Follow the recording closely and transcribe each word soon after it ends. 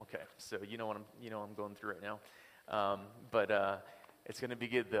so I'm going through right now. But it's going to be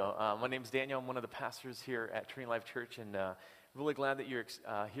good though. My name's Daniel. I'm one of the pastors here at Trinity Life Church, and really glad that you're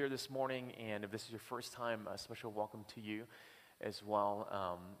here this morning. And if this is your first time, a special welcome to you as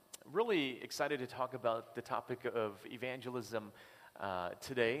well. Really excited to talk about the topic of evangelism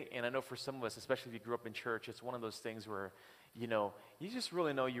today. And I know for some of us, especially if you grew up in church, it's one of those things where you just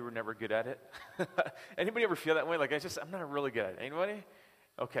really know you were never good at it. Anybody ever feel that way? Like, I'm not really good at it. Anybody?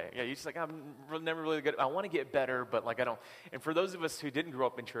 Okay, yeah, you're just like, never really good. I want to get better, but like I don't. And for those of us who didn't grow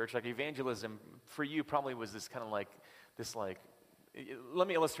up in church, like evangelism for you probably was this kind of like, let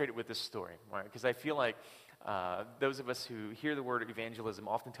me illustrate it with this story, right? Because I feel like those of us who hear the word evangelism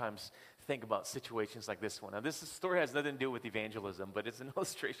oftentimes think about situations like this one. Now, this story has nothing to do with evangelism, but it's an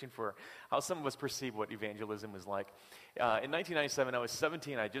illustration for how some of us perceive what evangelism is like. In 1997, I was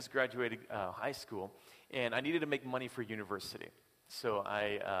 17. I just graduated high school, and I needed to make money for university. So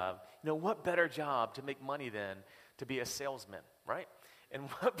what better job to make money than to be a salesman, right? And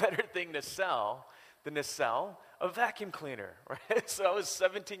what better thing to sell than to sell a vacuum cleaner, right? So I was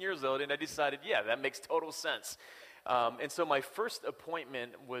 17 years old, and I decided, yeah, that makes total sense. And so my first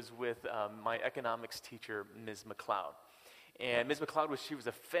appointment was with my economics teacher, Ms. McLeod. And Ms. McLeod she was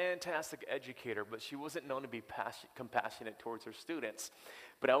a fantastic educator, but she wasn't known to be compassionate towards her students.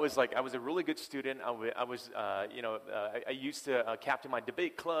 But I was a really good student. I used to captain my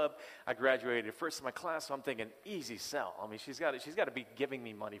debate club. I graduated first in my class, so I'm thinking, easy sell. I mean, she's got to be giving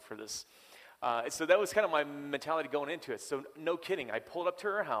me money for this. So that was kind of my mentality going into it. So no kidding, I pulled up to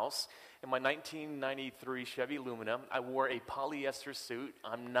her house in my 1993 Chevy Lumina. I wore a polyester suit.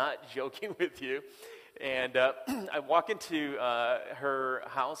 I'm not joking with you. And I walk into her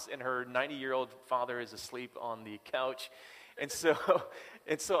house, and her 90-year-old father is asleep on the couch. And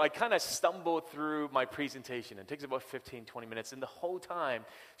so I kind of stumble through my presentation. It takes about 15, 20 minutes. And the whole time,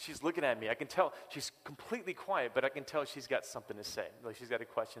 she's looking at me. I can tell she's completely quiet, but I can tell she's got something to say. Like she's got a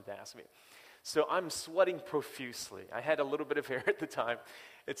question to ask me. So I'm sweating profusely. I had a little bit of hair at the time.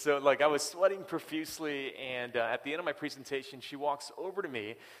 And so I was sweating profusely, and at the end of my presentation, she walks over to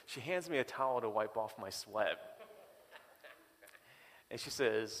me. She hands me a towel to wipe off my sweat. And she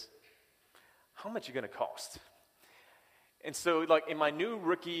says, "How much are you going to cost?" And so in my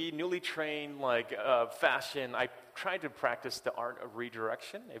newly trained fashion, I tried to practice the art of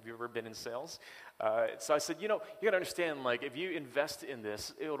redirection. Have you ever been in sales? So I said, you got to understand, if you invest in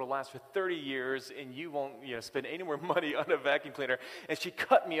this, it will last for 30 years, and you won't, spend any more money on a vacuum cleaner. And she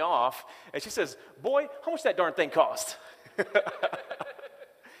cut me off, and she says, "Boy, how much that darn thing cost?"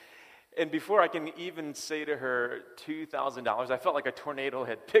 And before I can even say to her $2,000, I felt like a tornado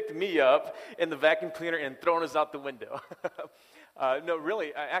had picked me up in the vacuum cleaner and thrown us out the window. No,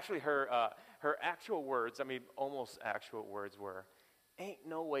 really, actually her actual words, almost actual words were, "Ain't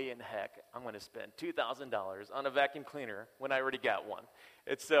no way in heck I'm going to spend $2,000 on a vacuum cleaner when I already got one."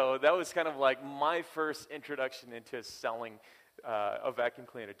 And so that was kind of like my first introduction into selling a vacuum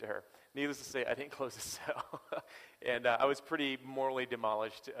cleaner to her. Needless to say, I didn't close the sale, and I was pretty morally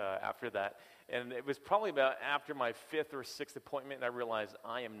demolished after that. And it was probably about after my fifth or sixth appointment, I realized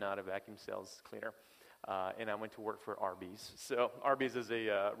I am not a vacuum sales cleaner, and I went to work for Arby's. So Arby's is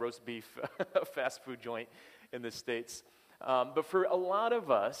a roast beef fast food joint in the States. But for a lot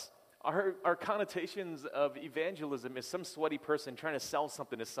of us, our connotations of evangelism is some sweaty person trying to sell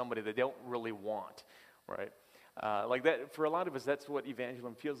something to somebody they don't really want, right? Like that, for a lot of us, that's what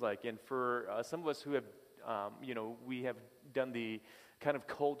evangelism feels like. And for some of us who have, we have done the kind of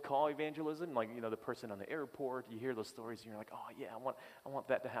cold call evangelism, the person on the airport, you hear those stories and you're like, oh yeah, I want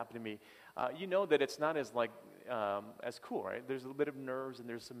that to happen to me. You know that it's not as as cool, right? There's a little bit of nerves and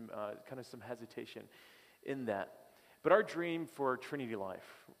there's some some hesitation in that. But our dream for Trinity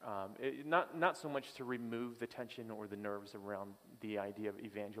Life, not so much to remove the tension or the nerves around the idea of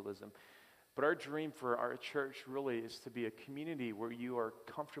evangelism, but our dream for our church really is to be a community where you are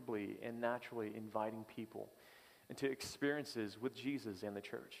comfortably and naturally inviting people into experiences with Jesus and the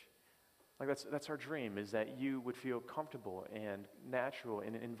church. That's our dream, is that you would feel comfortable and natural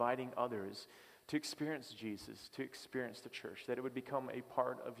in inviting others to experience Jesus, to experience the church, that it would become a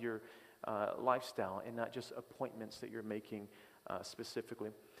part of your lifestyle and not just appointments that you're making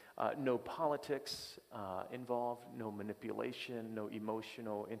specifically. No politics involved, no manipulation, no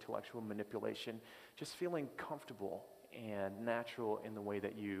emotional, intellectual manipulation, just feeling comfortable and natural in the way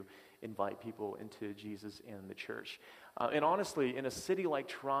that you invite people into Jesus and the church. And honestly, in a city like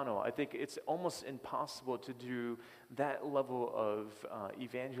Toronto, I think it's almost impossible to do that level of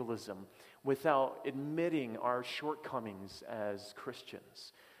evangelism without admitting our shortcomings as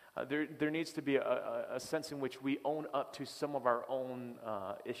Christians. There needs to be a sense in which we own up to some of our own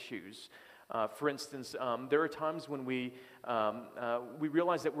issues. For instance, there are times when we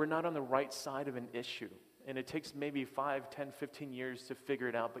realize that we're not on the right side of an issue. And it takes maybe 5, 10, 15 years to figure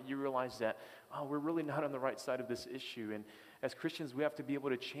it out, but you realize that, oh, we're really not on the right side of this issue. And as Christians, we have to be able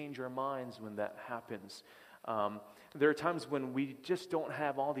to change our minds when that happens. There are times when we just don't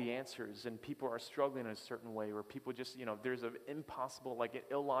have all the answers and people are struggling in a certain way, or people just, there's an impossible, like an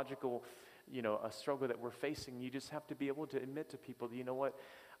illogical, a struggle that we're facing. You just have to be able to admit to people that, you know what,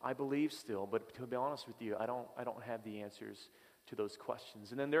 I believe still, but to be honest with you, I don't have the answers to those questions.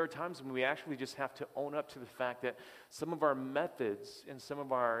 And then there are times when we actually just have to own up to the fact that some of our methods and some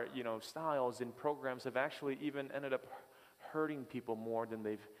of our, styles and programs have actually even ended up hurting people more than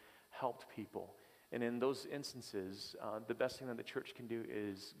they've helped people. And in those instances, the best thing that the church can do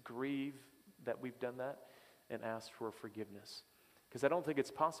is grieve that we've done that and ask for forgiveness. Because I don't think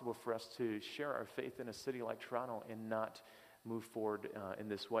it's possible for us to share our faith in a city like Toronto and not move forward in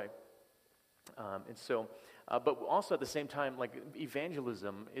this way. But also at the same time, like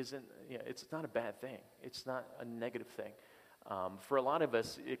evangelism isn't, it's not a bad thing. It's not a negative thing. For a lot of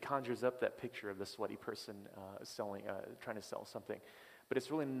us, it conjures up that picture of the sweaty person trying to sell something. But it's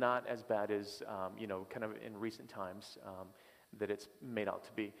really not as bad as, kind of in recent times that it's made out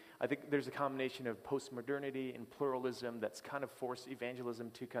to be. I think there's a combination of postmodernity and pluralism that's kind of forced evangelism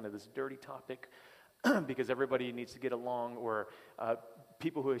to kind of this dirty topic because everybody needs to get along, or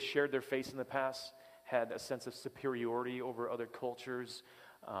people who have shared their faith in the past had a sense of superiority over other cultures.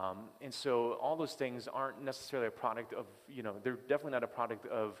 And so all those things aren't necessarily a product of, they're definitely not a product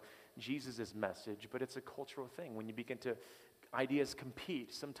of Jesus' message, but it's a cultural thing. When you begin to, ideas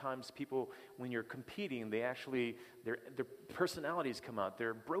compete. Sometimes people, when you're competing, their personalities come out,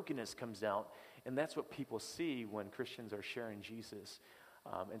 their brokenness comes out, and that's what people see when Christians are sharing Jesus.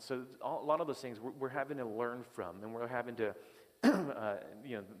 And so a lot of those things we're having to learn from, and we're having to,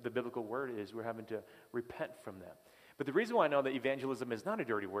 the biblical word is we're having to repent from that. But the reason why I know that evangelism is not a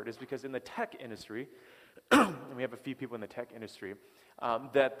dirty word is because in the tech industry, and we have a few people in the tech industry,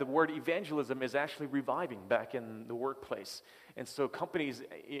 that the word evangelism is actually reviving back in the workplace. And so companies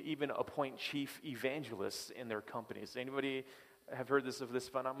even appoint chief evangelists in their companies. Anybody have heard of this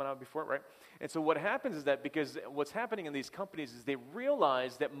phenomenon before, right? And so what happens is that because what's happening in these companies is they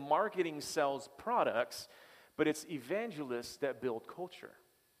realize that marketing sells products, but it's evangelists that build culture.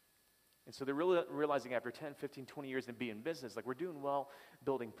 And so they're really realizing after 10, 15, 20 years in being in business, like we're doing well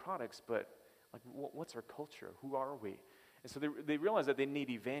building products, but like what's our culture? Who are we? And so they realize that they need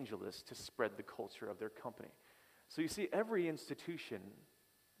evangelists to spread the culture of their company. So you see, every institution,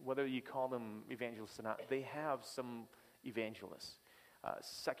 whether you call them evangelists or not, they have some evangelists.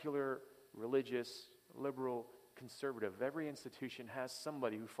 Secular, religious, liberal, conservative. Every institution has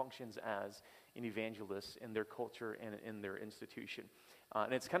somebody who functions as an evangelist in their culture and in their institution.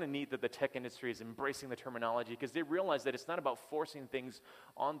 And it's kind of neat that the tech industry is embracing the terminology because they realize that it's not about forcing things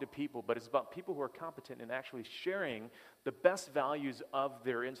onto people, but it's about people who are competent in actually sharing the best values of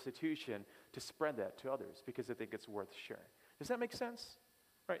their institution to spread that to others because they think it's worth sharing. Does that make sense?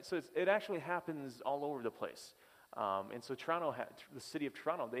 Right, so it actually happens all over the place. And so the city of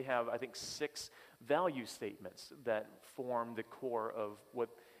Toronto, they have, I think, 6 value statements that form the core of what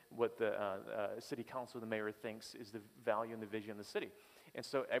the city council, the mayor, thinks is the value and the vision of the city. And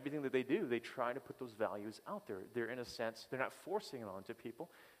so everything that they do, they try to put those values out there. They're, in a sense, they're not forcing it onto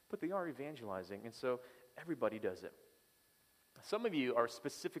people, but they are evangelizing. And so everybody does it. Some of you are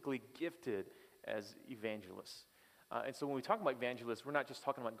specifically gifted as evangelists. And so when we talk about evangelists, we're not just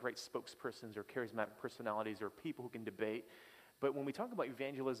talking about great spokespersons or charismatic personalities or people who can debate. But when we talk about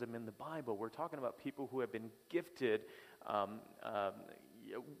evangelism in the Bible, we're talking about people who have been gifted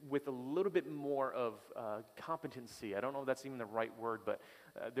with a little bit more of competency. I don't know if that's even the right word, but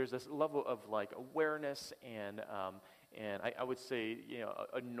there's this level of like awareness and I would say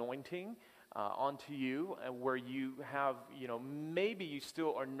anointing onto you, where you have maybe you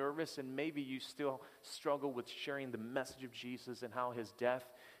still are nervous and maybe you still struggle with sharing the message of Jesus and how his death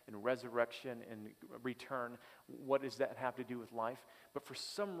and resurrection and return, what does that have to do with life? But for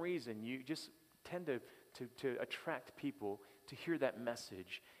some reason you just tend to attract people to hear that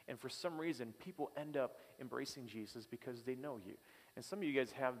message. And for some reason, people end up embracing Jesus because they know you. And some of you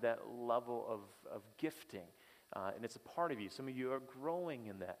guys have that level of gifting, and it's a part of you. Some of you are growing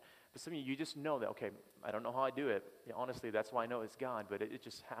in that. But some of you just know that, okay, I don't know how I do it. Honestly, that's why I know it's God, but it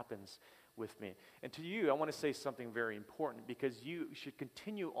just happens with me. And to you, I want to say something very important, because you should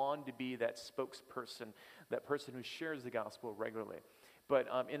continue on to be that spokesperson, that person who shares the gospel regularly. But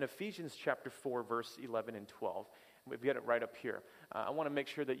in Ephesians chapter 4, verse 11 and 12, we've got it right up here. I want to make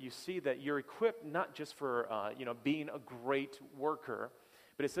sure that you see that you're equipped not just for, being a great worker,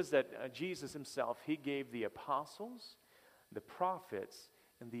 but it says that Jesus himself, he gave the apostles, the prophets,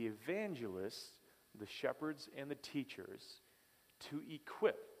 and the evangelists, the shepherds and the teachers to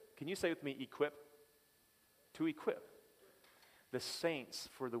equip. Can you say with me, equip? To equip the saints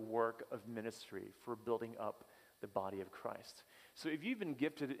for the work of ministry, for building up the body of Christ. So if you've been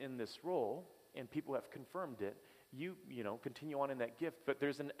gifted in this role, and people have confirmed it, you continue on in that gift. But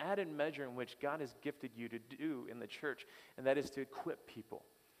there's an added measure in which God has gifted you to do in the church, and that is to equip people.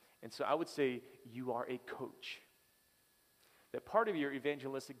 And so I would say you are a coach. That part of your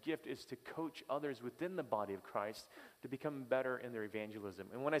evangelistic gift is to coach others within the body of Christ to become better in their evangelism.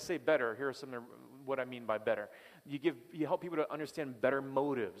 And when I say better, here are some of what I mean by better. You help people to understand better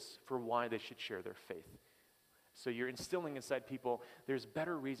motives for why they should share their faith. So you're instilling inside people, there's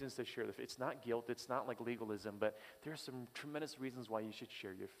better reasons to share the faith. It's not guilt, it's not like legalism, but there are some tremendous reasons why you should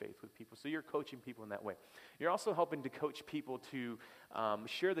share your faith with people. So you're coaching people in that way. You're also helping to coach people to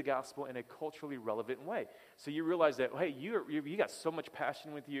share the gospel in a culturally relevant way. So you realize that, hey, you got so much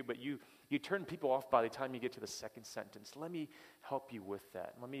passion with you, but you turn people off by the time you get to the second sentence. Let me help you with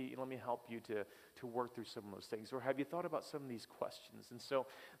that. Let me help you to work through some of those things. Or have you thought about some of these questions? And so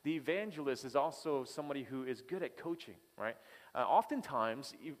the evangelist is also somebody who is good at coaching, right?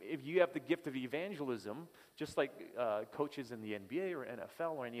 Oftentimes, if you have the gift of evangelism, just like coaches in the NBA or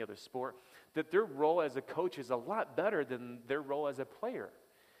NFL or any other sport, that their role as a coach is a lot better than their role as a player.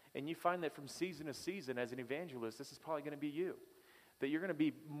 And you find that from season to season as an evangelist, this is probably going to be you. That you're going to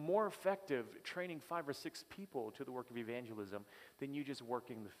be more effective training 5 or 6 people to the work of evangelism than you just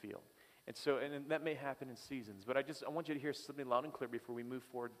working the field. And so, and that may happen in seasons, but I want you to hear something loud and clear before we move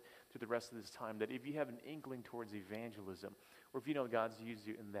forward to the rest of this time, that if you have an inkling towards evangelism, or if you know God's used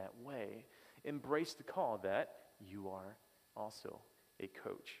you in that way, embrace the call that you are also a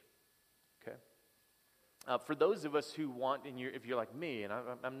coach, okay? For those of us who want, if you're like me, and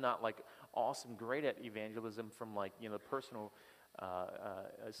I'm not like awesome, great at evangelism from like, personal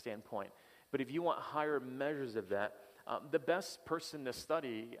standpoint, but if you want higher measures of that, the best person to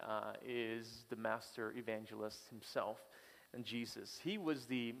study is the master evangelist himself, and Jesus.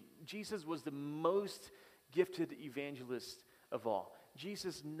 Jesus was the most gifted evangelist of all.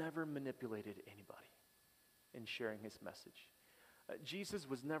 Jesus never manipulated anybody in sharing his message. Jesus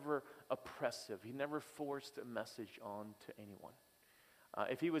was never oppressive. He never forced a message on to anyone.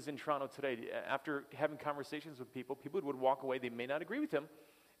 If he was in Toronto today, after having conversations with people would walk away. They may not agree with him,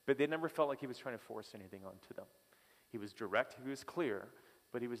 but they never felt like he was trying to force anything onto them. He was direct, he was clear,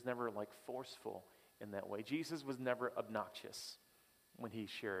 but he was never like forceful in that way. Jesus was never obnoxious when he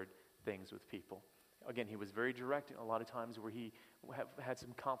shared things with people. Again, he was very direct a lot of times where he had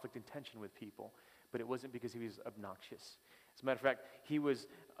some conflict and tension with people, but it wasn't because he was obnoxious. As a matter of fact, he was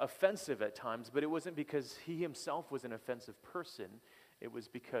offensive at times, but it wasn't because he himself was an offensive person. It was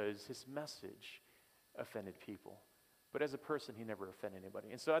because his message offended people. But as a person, he never offended anybody.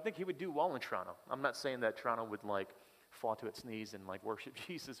 And so I think he would do well in Toronto. I'm not saying that Toronto would like fall to its knees and like worship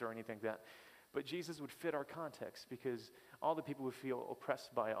Jesus or anything like that. But Jesus would fit our context because all the people would feel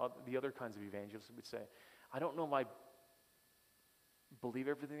oppressed by all the other kinds of evangelists would say, I don't know if I believe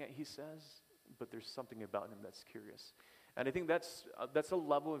everything that he says, but there's something about him that's curious. And I think that's a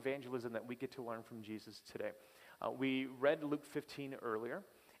level of evangelism that we get to learn from Jesus today. We read Luke 15 earlier.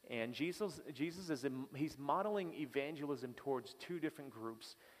 And Jesus he's modeling evangelism towards 2 different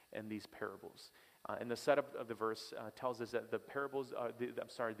groups in these parables. And the setup of the verse tells us that the parables,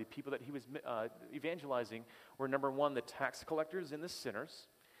 the people that he was evangelizing were, number 1, the tax collectors and the sinners.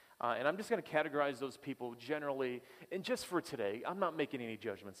 And I'm just going to categorize those people generally, and just for today, I'm not making any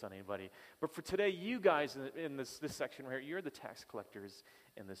judgments on anybody, but for today, you guys in this section right here, you're the tax collectors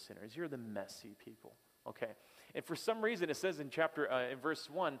and the sinners. You're the messy people, okay? And for some reason, it says in verse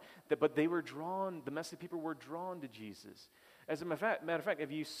 1, but the messy people were drawn to Jesus. As a matter of fact,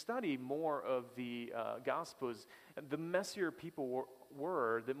 if you study more of the Gospels, the messier people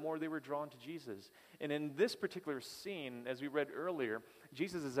were, the more they were drawn to Jesus. And in this particular scene, as we read earlier,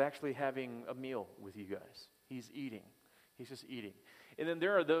 Jesus is actually having a meal with you guys. He's eating. He's just eating. And then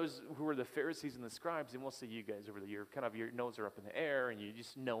there are those who are the Pharisees and the scribes, and we'll see you guys over the year. Kind of your nose are up in the air, and you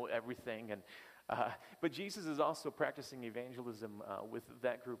just know everything. But Jesus is also practicing evangelism with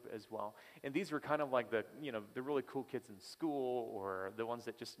that group as well. And these were kind of like the really cool kids in school, or the ones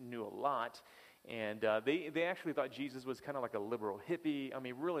that just knew a lot. And they actually thought Jesus was kind of like a liberal hippie. I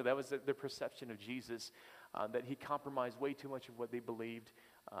mean, really, that was their perception of Jesus, that he compromised way too much of what they believed.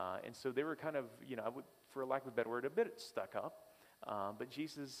 And so they were kind of, for lack of a better word, a bit stuck up. But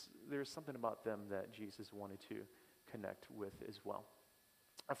Jesus, there's something about them that Jesus wanted to connect with as well.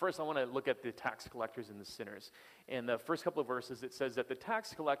 First, I want to look at the tax collectors and the sinners. In the first couple of verses, it says that the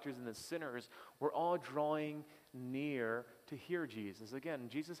tax collectors and the sinners were all drawing near to hear Jesus. Again,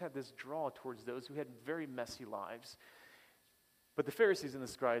 Jesus had this draw towards those who had very messy lives. But the Pharisees and the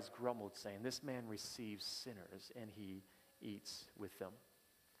scribes grumbled, saying, "This man receives sinners, and he eats with them."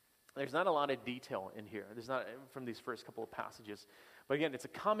 There's not a lot of detail in here. There's not from these first couple of passages. But again, it's a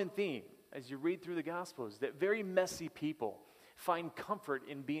common theme as you read through the Gospels that very messy people find comfort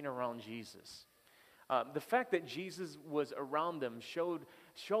in being around Jesus. The fact that Jesus was around them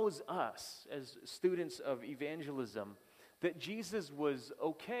shows us as students of evangelism that Jesus was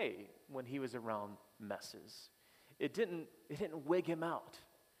okay when he was around messes. It didn't wig him out.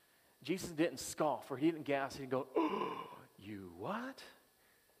 Jesus didn't scoff or he didn't gasp and go, "Oh, you what?"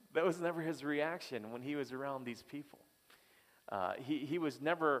 That was never his reaction when he was around these people. He was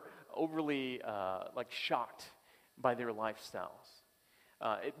never overly shocked by their lifestyles.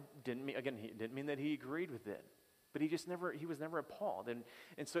 It didn't mean that he agreed with it, but he was never appalled. And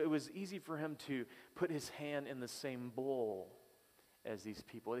so it was easy for him to put his hand in the same bowl as these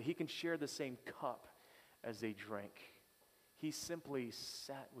people. He can share the same cup as they drank. He simply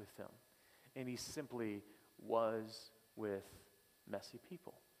sat with them, and he simply was with messy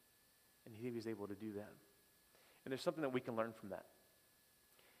people. And he was able to do that. And there's something that we can learn from that.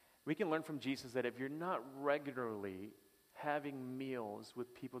 We can learn from Jesus that if you're not regularly having meals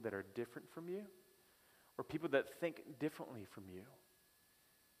with people that are different from you, or people that think differently from you,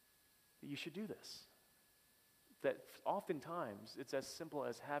 you should do this. That oftentimes it's as simple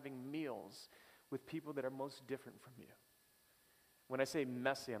as having meals with people that are most different from you. When I say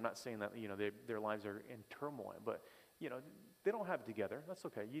messy, I'm not saying that their lives are in turmoil, but they don't have it together. That's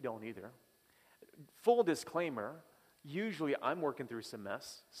okay. You don't either. Full disclaimer, usually I'm working through some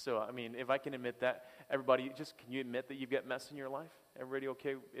mess. So, if I can admit that, everybody, can you admit that you've got mess in your life? Everybody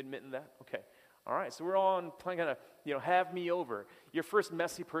okay admitting that? Okay. All right. So we're all on playing kind of, have me over. Your first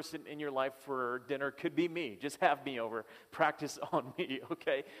messy person in your life for dinner could be me. Just have me over. Practice on me,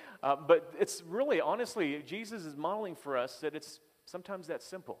 okay? But it's really, honestly, Jesus is modeling for us that it's sometimes that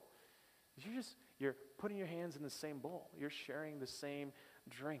simple. You're putting your hands in the same bowl. You're sharing the same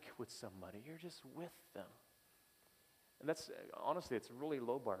drink with somebody. You're just with them. And that's, honestly, it's a really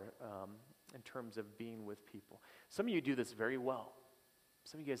low bar in terms of being with people. Some of you do this very well.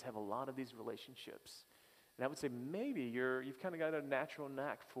 Some of you guys have a lot of these relationships. And I would say maybe you've kind of got a natural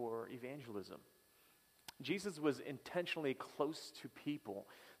knack for evangelism. Jesus was intentionally close to people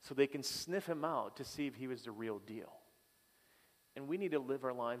so they can sniff him out to see if he was the real deal. And we need to live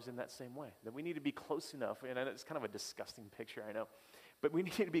our lives in that same way. That we need to be close enough, and it's kind of a disgusting picture, I know, but we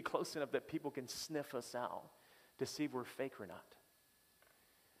need to be close enough that people can sniff us out to see if we're fake or not.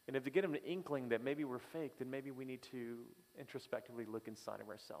 And if they get an inkling that maybe we're fake, then maybe we need to introspectively look inside of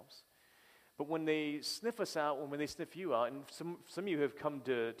ourselves. But when they sniff us out, when they sniff you out, and some of you have come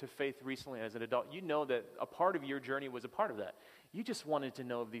to faith recently as an adult, you know that a part of your journey was a part of that. You just wanted to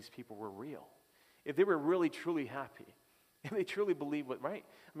know if these people were real, if they were really, truly happy. And they truly believe right?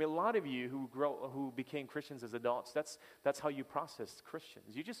 A lot of you who became Christians as adults, that's how you process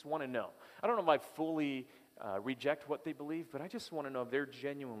Christians. You just want to know. I don't know if I fully reject what they believe, but I just want to know if they're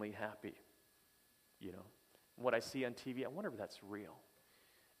genuinely happy. What I see on TV, I wonder if that's real.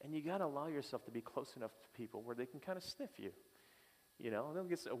 And you got to allow yourself to be close enough to people where they can kind of sniff you. They'll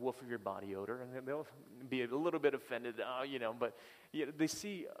get a whiff of your body odor, and they'll be a little bit offended, but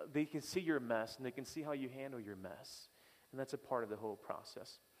they can see your mess, and they can see how you handle your mess. And that's a part of the whole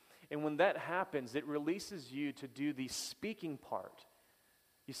process. And when that happens, it releases you to do the speaking part.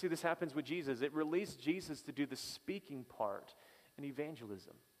 You see, this happens with Jesus. It released Jesus to do the speaking part in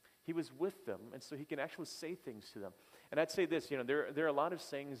evangelism. He was with them, and so he can actually say things to them. And I'd say this, there are a lot of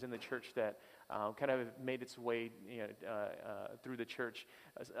sayings in the church that kind of made its way through the church.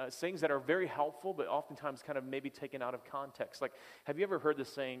 Sayings that are very helpful, but oftentimes kind of maybe taken out of context. Like, have you ever heard the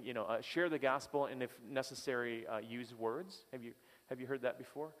saying, share the gospel and if necessary, use words? Have you heard that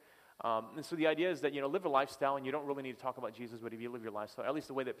before? And so the idea is that, live a lifestyle, and you don't really need to talk about Jesus, but if you live your lifestyle, at least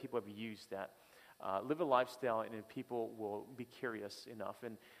the way that people have used that, live a lifestyle, and people will be curious enough.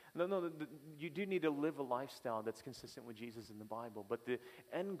 And you do need to live a lifestyle that's consistent with Jesus in the Bible. But the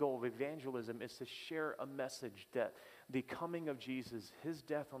end goal of evangelism is to share a message that the coming of Jesus, his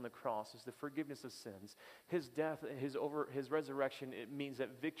death on the cross, is the forgiveness of sins. His death, his resurrection, it means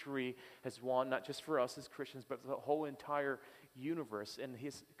that victory has won, not just for us as Christians, but for the whole entire universe. And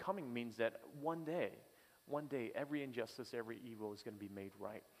his coming means that one day, every injustice, every evil is going to be made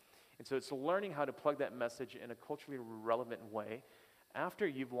right. And so it's learning how to plug that message in a culturally relevant way after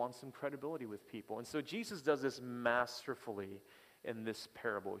you've won some credibility with people. And so Jesus does this masterfully in this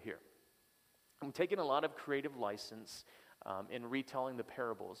parable here. I'm taking a lot of creative license in retelling the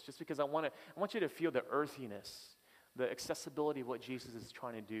parables, just because I want you to feel the earthiness, the accessibility of what Jesus is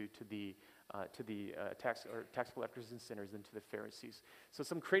trying to do to the tax collectors and sinners and to the Pharisees. So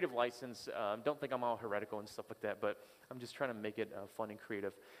some creative license. Don't think I'm all heretical and stuff like that, but I'm just trying to make it fun and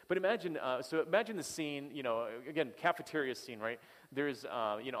creative. But imagine the scene. Again, cafeteria scene, right? There's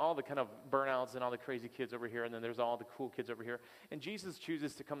all the kind of burnouts and all the crazy kids over here, and then there's all the cool kids over here. And Jesus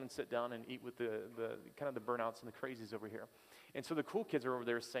chooses to come and sit down and eat with the kind of the burnouts and the crazies over here. And so the cool kids are over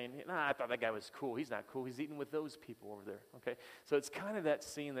there saying, I thought that guy was cool. He's not cool. He's eating with those people over there, okay? So it's kind of that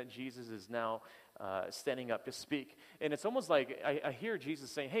scene that Jesus is now standing up to speak. And it's almost like I hear Jesus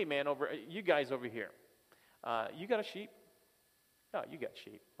saying, hey, man, you guys over here, you got a sheep? Oh, you got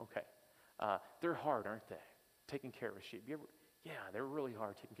sheep, okay. They're hard, aren't they, taking care of a sheep? Yeah, they're really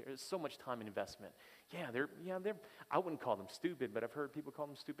hard taking care. There's so much time and investment. They're. I wouldn't call them stupid, but I've heard people call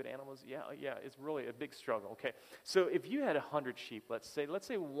them stupid animals. Yeah, it's really a big struggle. Okay, so if you had 100 sheep, let's say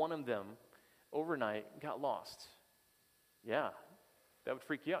one of them overnight got lost. Yeah, that would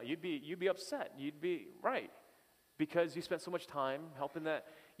freak you out. You'd be upset. You'd be right because you spent so much time helping that.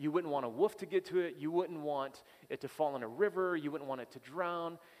 You wouldn't want a wolf to get to it. You wouldn't want it to fall in a river. You wouldn't want it to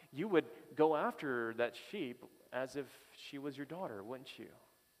drown. You would go after that sheep as if she was your daughter, wouldn't you?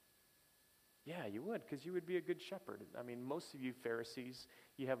 Yeah, you would, because you would be a good shepherd. I mean, most of you Pharisees,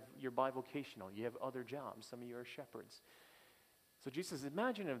 you're bivocational. You have other jobs. Some of you are shepherds. So Jesus,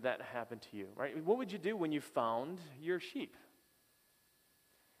 imagine if that happened to you, right? What would you do when you found your sheep?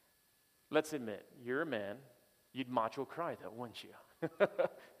 Let's admit, you're a man. You'd macho cry though, wouldn't you?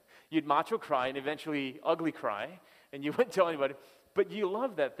 You'd macho cry and eventually ugly cry, and you wouldn't tell anybody. But you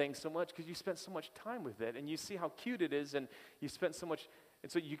love that thing so much because you spent so much time with it, and you see how cute it is, and you spent so much.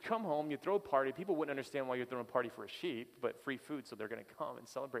 And so you come home, you throw a party. People wouldn't understand why you're throwing a party for a sheep, but free food, so they're going to come and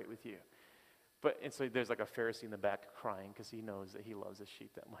celebrate with you. And so there's like a Pharisee in the back crying because he knows that he loves his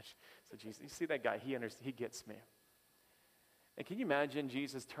sheep that much. So Jesus, you see that guy? He gets me. And can you imagine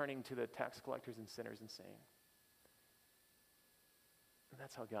Jesus turning to the tax collectors and sinners and saying, and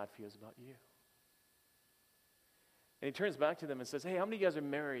that's how God feels about you. And he turns back to them and says, hey, how many of you guys are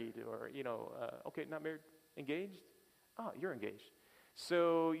married? Or, okay, not married, engaged? Oh, you're engaged.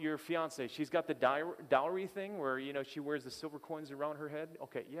 So your fiance, she's got the dowry thing where, she wears the silver coins around her head?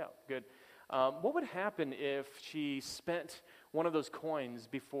 Okay, yeah, good. What would happen if she spent one of those coins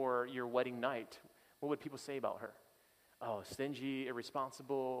before your wedding night? What would people say about her? Oh, stingy,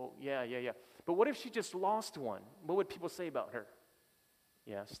 irresponsible, yeah. But what if she just lost one? What would people say about her?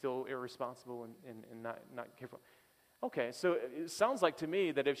 Yeah, still irresponsible and not careful. Okay, so it sounds like to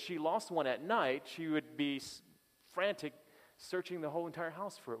me that if she lost one at night, she would be frantic, searching the whole entire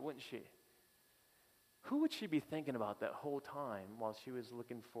house for it, wouldn't she? Who would she be thinking about that whole time while she was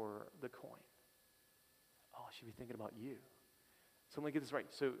looking for the coin? Oh, she'd be thinking about you. So let me get this right.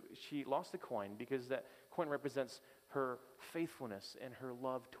 So she lost the coin because that coin represents her faithfulness and her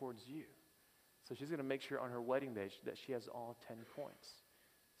love towards you. So she's going to make sure on her wedding day that she has all 10 coins.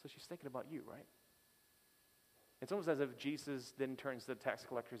 So she's thinking about you, right? It's almost as if Jesus then turns to the tax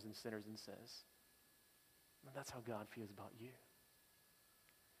collectors and sinners and says, that's how God feels about you.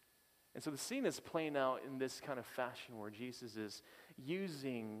 And so the scene is playing out in this kind of fashion where Jesus is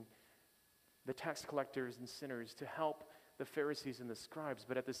using the tax collectors and sinners to help the Pharisees and the scribes,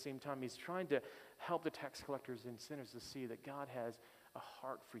 but at the same time, he's trying to help the tax collectors and sinners to see that God has a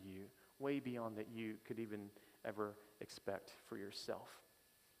heart for you way beyond that you could even ever expect for yourself.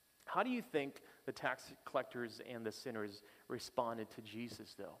 How do you think the tax collectors and the sinners responded to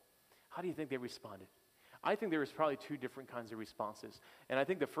Jesus, though? How do you think they responded? I think there was probably two different kinds of responses. And I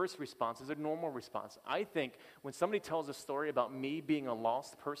think the first response is a normal response. I think when somebody tells a story about me being a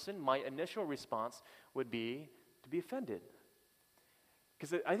lost person, my initial response would be to be offended.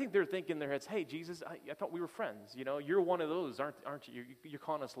 Because I think they're thinking in their heads, hey, Jesus, I thought we were friends. You're one of those, aren't you? You're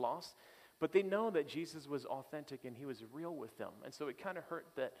calling us lost. But they know that Jesus was authentic and he was real with them. And so it kind of hurt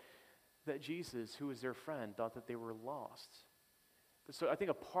that Jesus, who was their friend, thought that they were lost. So I think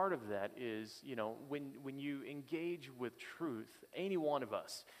a part of that is, when you engage with truth, any one of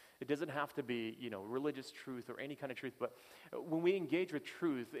us, it doesn't have to be, religious truth or any kind of truth, but when we engage with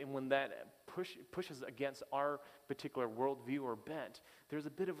truth and when that pushes against our particular worldview or bent, there's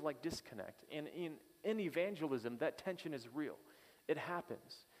a bit of disconnect. And in evangelism, that tension is real. It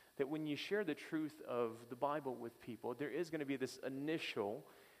happens that when you share the truth of the Bible with people, there is going to be this initial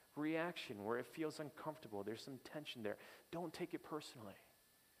reaction where it feels uncomfortable. There's some tension there. Don't take it personally.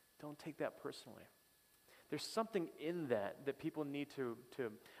 Don't take that personally. There's something in that people need to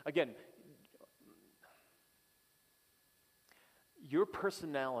again, your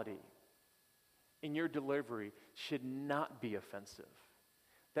personality in your delivery should not be offensive.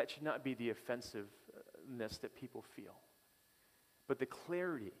 That should not be the offensiveness that people feel. But the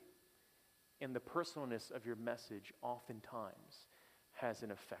clarity and the personalness of your message oftentimes has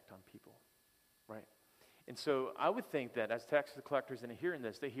an effect on people, right? And so I would think that as tax collectors and hearing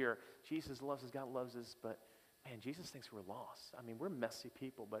this, they hear, Jesus loves us, God loves us, but man, Jesus thinks we're lost. I mean, we're messy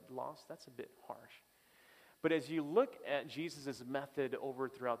people, but lost, that's a bit harsh. But as you look at Jesus' method over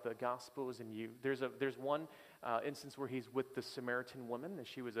throughout the Gospels, and there's one instance where he's with the Samaritan woman, and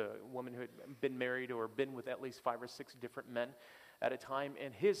she was a woman who had been married or been with at least 5 or 6 different men at a time,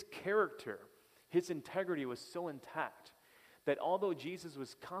 and his character, his integrity was so intact that although Jesus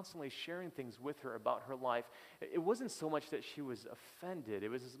was constantly sharing things with her about her life, it wasn't so much that she was offended. It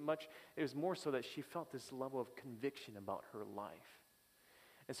was more so that she felt this level of conviction about her life.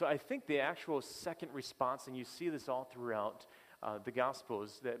 And so I think the actual second response, and you see this all throughout the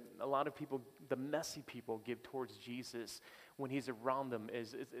Gospels, that a lot of people, the messy people, give towards Jesus when he's around them,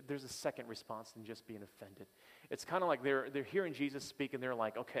 is there's a second response than just being offended. It's kind of like they're hearing Jesus speak, and they're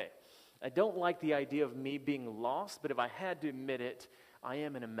like, okay, I don't like the idea of me being lost, but if I had to admit it, I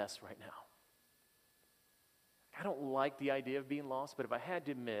am in a mess right now. I don't like the idea of being lost, but if I had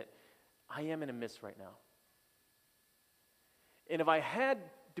to admit, I am in a mess right now. And if I had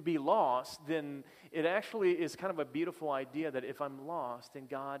to be lost, then it actually is kind of a beautiful idea that if I'm lost, then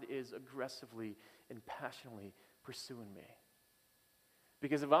God is aggressively and passionately pursuing me.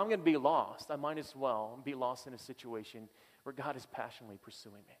 Because if I'm going to be lost, I might as well be lost in a situation where God is passionately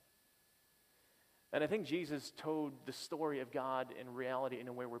pursuing me. And I think Jesus told the story of God in reality in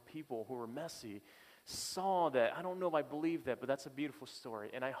a way where people who were messy saw that. I don't know if I believe that, but that's a beautiful story.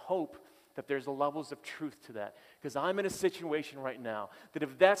 And I hope that there's levels of truth to that. Because I'm in a situation right now that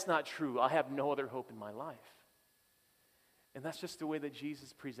if that's not true, I have no other hope in my life. And that's just the way that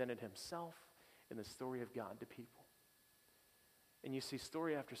Jesus presented himself in the story of God to people. And you see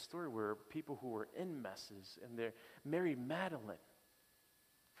story after story where people who were in messes, and Mary Magdalene,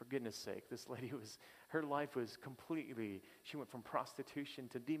 for goodness sake, this lady her life was completely, she went from prostitution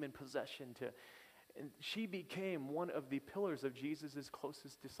to demon possession and she became one of the pillars of Jesus'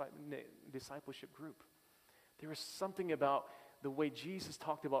 closest discipleship group. There was something about the way Jesus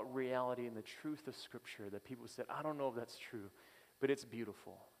talked about reality and the truth of Scripture that people said, I don't know if that's true, but it's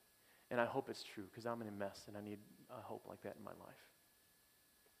beautiful. And I hope it's true because I'm in a mess and I need a hope like that in my life.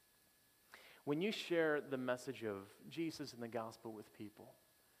 When you share the message of Jesus and the gospel with people,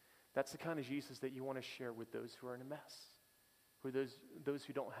 that's the kind of Jesus that you want to share with those who are in a mess, with those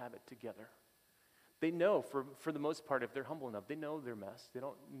who don't have it together. They know, for the most part, if they're humble enough, they know their mess. They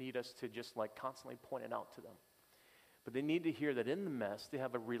don't need us to just like constantly point it out to them. But they need to hear that in the mess, they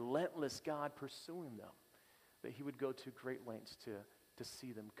have a relentless God pursuing them, that he would go to great lengths to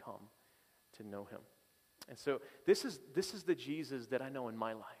see them come to know him. And so this is the Jesus that I know in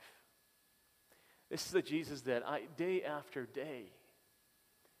my life. This is the Jesus that day after day,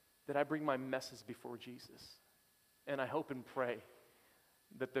 that I bring my messes before Jesus. And I hope and pray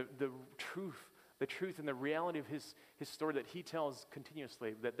that the truth and the reality of his story that he tells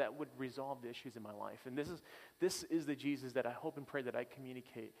continuously, that would resolve the issues in my life. And this is the Jesus that I hope and pray that I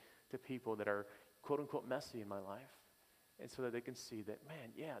communicate to people that are quote-unquote messy in my life, and so that they can see that, man,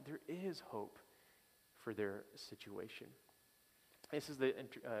 yeah, there is hope for their situation. This is the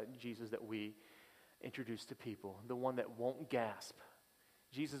Jesus that we introduce to people, the one that won't gasp.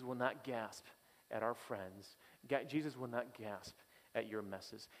 Jesus will not gasp at our friends. Jesus will not gasp at your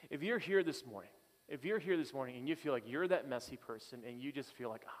messes. If you're here this morning and you feel like you're that messy person and you just feel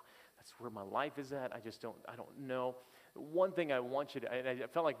like, that's where my life is at, I don't know. One thing I want you to, and I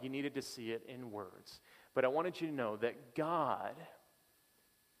felt like you needed to see it in words, but I wanted you to know that God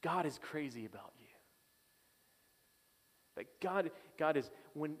is crazy about you. That God is,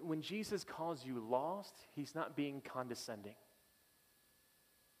 when Jesus calls you lost, he's not being condescending.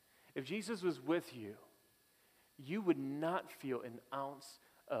 If Jesus was with you, you would not feel an ounce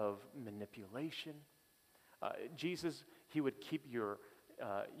of manipulation. Jesus, he would keep your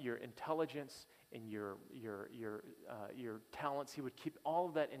intelligence and your talents. He would keep all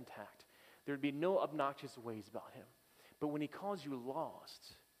of that intact. There would be no obnoxious ways about him. But when he calls you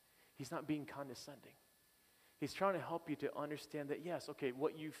lost, he's not being condescending. He's trying to help you to understand that, yes, okay,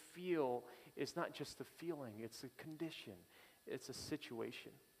 what you feel is not just a feeling, it's a condition, it's a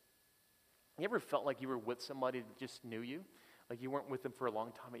situation. You ever felt like you were with somebody that just knew you? Like you weren't with them for a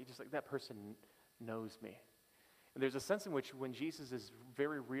long time, but you just like, that person knows me. And there's a sense in which when Jesus is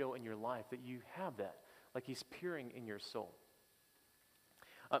very real in your life, that you have that. like he's peering in your soul.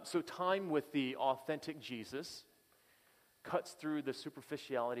 So time with the authentic Jesus cuts through the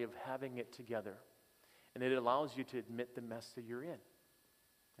superficiality of having it together, and it allows you to admit the mess that you're in,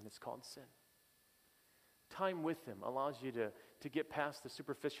 and it's called sin. Time with him allows you to get past the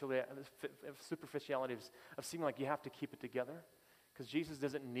superficiality of seeming like you have to keep it together, because Jesus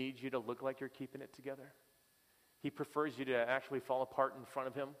doesn't need you to look like you're keeping it together. He prefers you to actually fall apart in front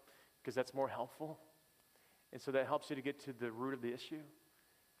of him, because that's more helpful. And so that helps you to get to the root of the issue.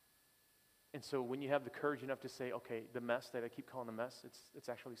 And so when you have the courage enough to say, okay, the mess that I keep calling a mess, it's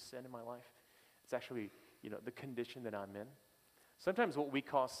actually sin in my life. It's actually, the condition that I'm in. Sometimes what we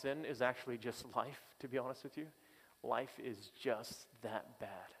call sin is actually just life, to be honest with you. Life is just that bad.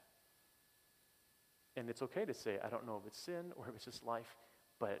 And it's okay to say, I don't know if it's sin or if it's just life,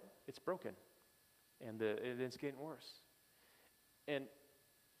 but it's broken. And it's getting worse. And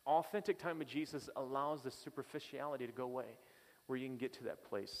authentic time with Jesus allows the superficiality to go away, where you can get to that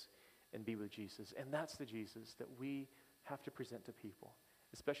place and be with Jesus. And that's the Jesus that we have to present to people,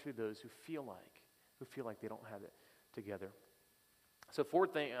 especially those who feel like they don't have it together. So four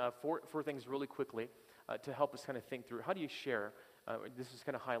things really quickly to help us kind of think through. How do you share? This is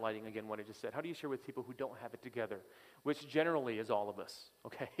kind of highlighting again what I just said. How do you share with people who don't have it together? Which generally is all of us,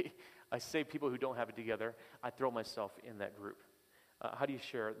 okay? I say people who don't have it together. I throw myself in that group. How do you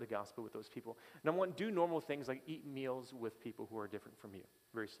share the gospel with those people? Number one, do normal things like eat meals with people who are different from you.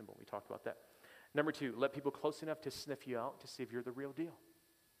 Very simple. We talked about that. Number two, let people close enough to sniff you out to see if you're the real deal.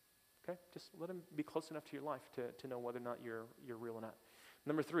 Okay? Just let them be close enough to your life to know whether or not you're real or not.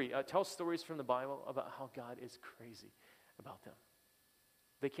 Number three, tell stories from the Bible about how God is crazy about them.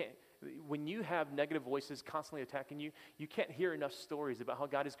 When you have negative voices constantly attacking you, you can't hear enough stories about how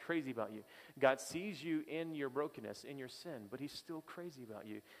God is crazy about you. God sees you in your brokenness, in your sin, but he's still crazy about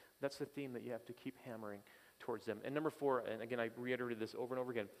you. That's the theme that you have to keep hammering towards them. And number four, and again, I reiterated this over and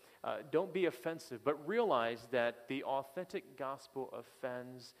over again, don't be offensive, but realize that the authentic gospel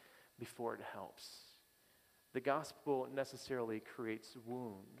offends before it helps. The gospel necessarily creates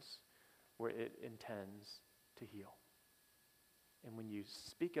wounds where it intends to heal. And when you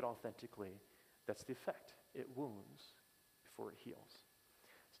speak it authentically, that's the effect. It wounds before it heals.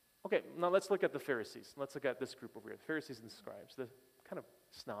 Okay, now let's look at the Pharisees. Let's look at this group over here, the Pharisees and the scribes, the kind of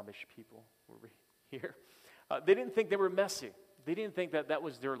snobbish people over here. They didn't think they were messy. They didn't think that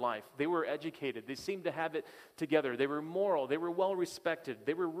was their life. They were educated. They seemed to have it together. They were moral. They were well respected.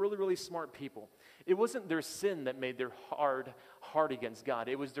 They were really, really smart people. It wasn't their sin that made their heart against God.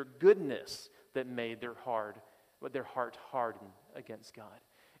 It was their goodness that made their heart harden against God.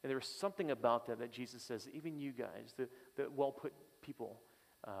 And there was something about that Jesus says, even you guys, the well-put people,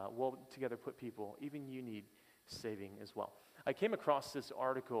 well-together put people, even you need saving as well. I came across this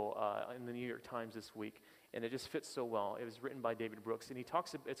article in the New York Times this week, and it just fits so well. It was written by David Brooks, and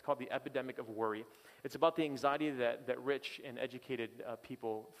it's called The Epidemic of Worry. It's about the anxiety that rich and educated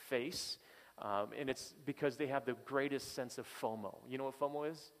people face, and it's because they have the greatest sense of FOMO. You know what FOMO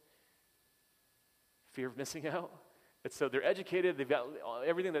is? Fear of missing out. And so they're educated, they've got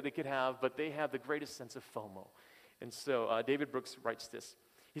everything that they could have, but they have the greatest sense of FOMO. And so David Brooks writes this.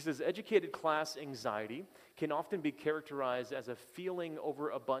 He says, educated class anxiety can often be characterized as a feeling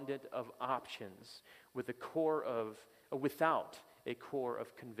overabundant of options without a core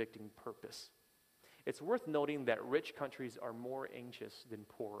of convicting purpose. It's worth noting that rich countries are more anxious than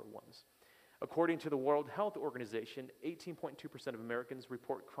poorer ones. According to the World Health Organization, 18.2% of Americans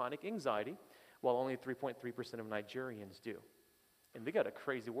report chronic anxiety, while only 3.3% of Nigerians do. And they got a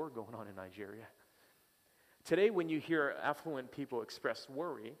crazy war going on in Nigeria. Today, when you hear affluent people express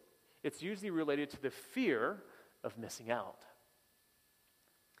worry, it's usually related to the fear of missing out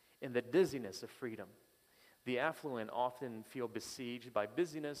and the dizziness of freedom. The affluent often feel besieged by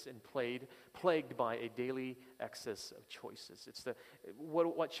busyness and plagued by a daily excess of choices. It's the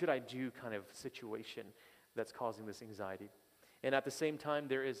what should I do kind of situation that's causing this anxiety. And at the same time,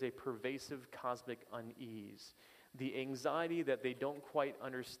 there is a pervasive cosmic unease, the anxiety that they don't quite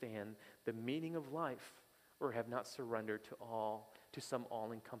understand the meaning of life or have not surrendered to some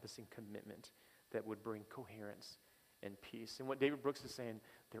all-encompassing commitment that would bring coherence and peace. And what David Brooks is saying,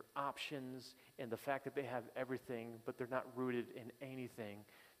 their options and the fact that they have everything, but they're not rooted in anything,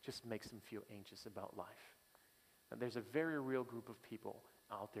 just makes them feel anxious about life. And there's a very real group of people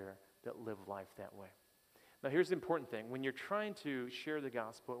out there that live life that way. Now, here's the important thing. When you're trying to share the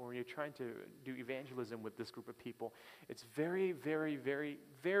gospel, or when you're trying to do evangelism with this group of people, it's very, very, very,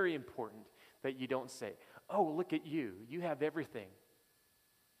 very important that you don't say, oh, look at you. You have everything,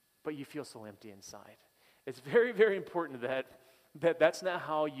 but you feel so empty inside. It's very, very important that That's not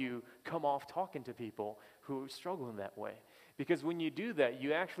how you come off talking to people who struggle in that way. Because when you do that,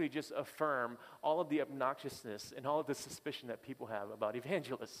 you actually just affirm all of the obnoxiousness and all of the suspicion that people have about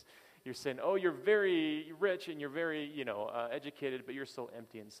evangelists. You're saying, oh, you're very rich and you're very, educated, but you're so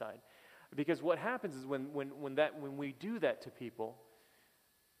empty inside. Because what happens is when we do that to people,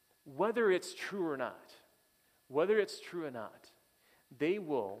 whether it's true or not, they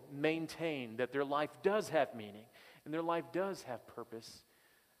will maintain that their life does have meaning and their life does have purpose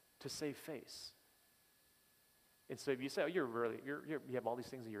to save face. And so if you say, oh, you have all these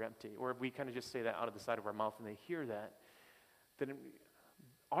things and you're empty, or if we kind of just say that out of the side of our mouth and they hear that, then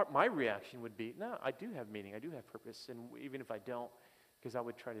my reaction would be, no, I do have meaning, I do have purpose, and even if I don't, because I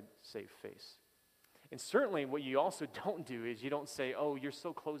would try to save face. And certainly what you also don't do is you don't say, oh, you're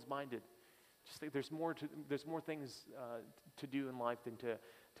so closed-minded. Just think there's more things to do in life than to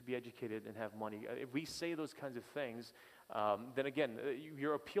be educated and have money. If we say those kinds of things, then again,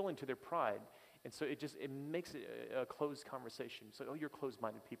 you're appealing to their pride. And so it makes it a closed conversation. So, oh, you're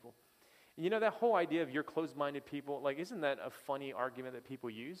closed-minded people. And that whole idea of you're closed-minded people, like, isn't that a funny argument that people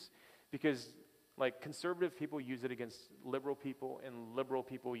use? Because, like, conservative people use it against liberal people, and liberal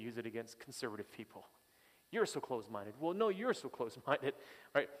people use it against conservative people. You're so closed-minded. Well, no, you're so closed-minded,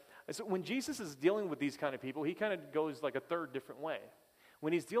 right? And so when Jesus is dealing with these kind of people, he kind of goes like a third different way.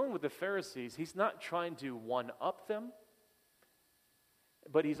 When he's dealing with the Pharisees, he's not trying to one-up them,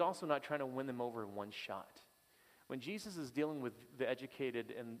 but he's also not trying to win them over in one shot. When Jesus is dealing with the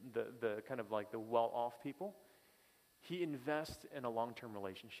educated and the kind of like the well-off people, he invests in a long-term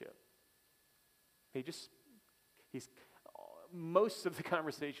relationship. Most of the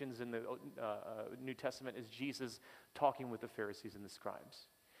conversations in the New Testament is Jesus talking with the Pharisees and the scribes.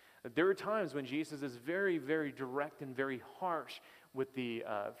 There are times when Jesus is very, very direct and very harsh with the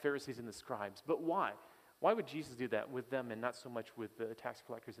Pharisees and the scribes. But why? Why would Jesus do that with them and not so much with the tax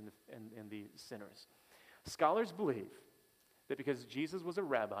collectors and the sinners? Scholars believe that because Jesus was a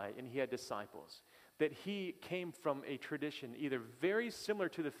rabbi and he had disciples, that he came from a tradition either very similar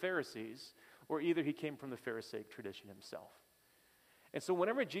to the Pharisees or either he came from the Pharisaic tradition himself. And so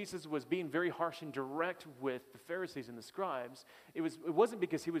whenever Jesus was being very harsh and direct with the Pharisees and the scribes, it wasn't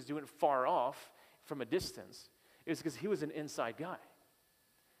because he was doing it far off from a distance. It was because he was an inside guy.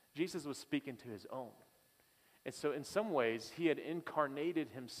 Jesus was speaking to his own. And so in some ways, he had incarnated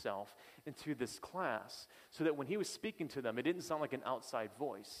himself into this class so that when he was speaking to them, it didn't sound like an outside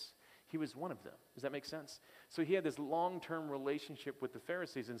voice. He was one of them. Does that make sense? So he had this long-term relationship with the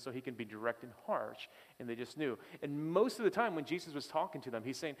Pharisees, and so he can be direct and harsh, and they just knew. And most of the time when Jesus was talking to them,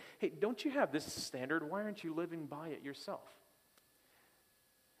 he's saying, hey, don't you have this standard? Why aren't you living by it yourself?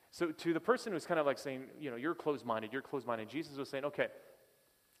 So to the person who's kind of like saying, you're closed-minded, Jesus was saying, okay,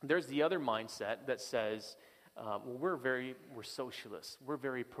 there's the other mindset that says, we're socialists. We're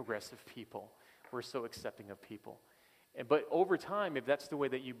very progressive people. We're so accepting of people. But over time, if that's the way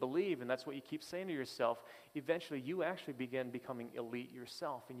that you believe and that's what you keep saying to yourself, eventually you actually begin becoming elite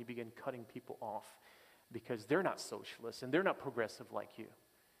yourself and you begin cutting people off because they're not socialists and they're not progressive like you.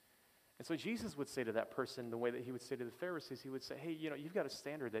 And so Jesus would say to that person the way that he would say to the Pharisees, he would say, hey, you've got a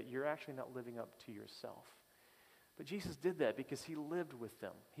standard that you're actually not living up to yourself. But Jesus did that because he lived with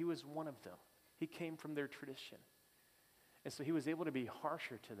them. He was one of them. He came from their tradition. And so he was able to be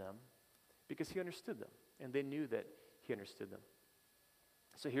harsher to them because he understood them. And they knew that he understood them.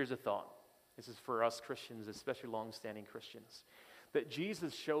 So here's a thought. This is for us Christians, especially long-standing Christians. That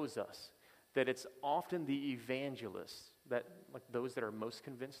Jesus shows us that it's often the evangelists, that like those that are most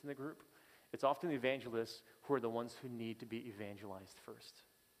convinced in the group, it's often the evangelists who are the ones who need to be evangelized first.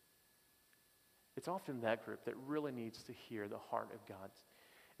 It's often that group that really needs to hear the heart of God.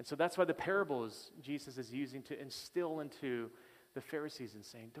 And so that's why the parables Jesus is using to instill into the Pharisees and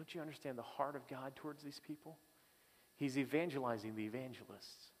saying, don't you understand the heart of God towards these people? He's evangelizing the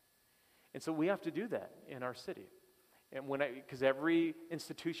evangelists. And so we have to do that in our city. And because every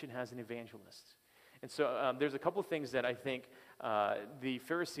institution has an evangelist. And so there's a couple of things that I think the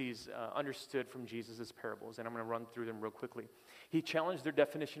Pharisees understood from Jesus' parables, and I'm going to run through them real quickly. He challenged their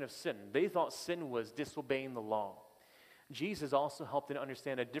definition of sin. They thought sin was disobeying the law. Jesus also helped them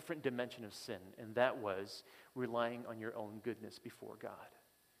understand a different dimension of sin, and that was relying on your own goodness before God.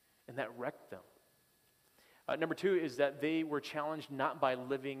 And that wrecked them. Number two is that they were challenged not by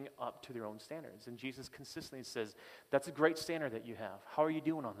living up to their own standards. And Jesus consistently says, that's a great standard that you have. How are you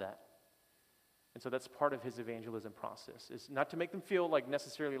doing on that? And so that's part of his evangelism process. It's not to make them feel like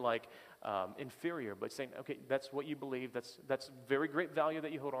necessarily like inferior, but saying, okay, that's what you believe. That's very great value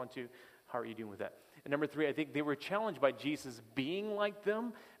that you hold on to. How are you doing with that? And number three, I think they were challenged by Jesus being like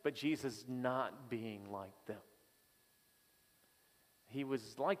them, but Jesus not being like them. He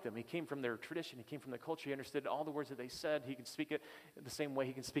was like them. He came from their tradition. He came from their culture. He understood all the words that they said. He could speak it the same way.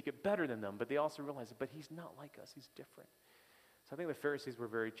 He can speak it better than them. But they also realized, but he's not like us. He's different. So I think the Pharisees were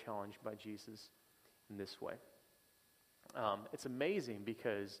very challenged by Jesus in this way. It's amazing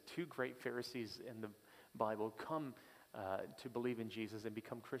because two great Pharisees in the Bible come to believe in Jesus and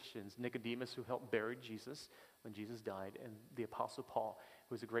become Christians. Nicodemus, who helped bury Jesus when Jesus died, and the Apostle Paul,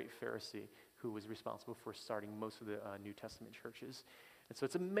 who was a great Pharisee who was responsible for starting most of the New Testament churches. And so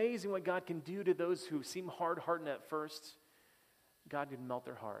it's amazing what God can do to those who seem hard-hardened at first. God can melt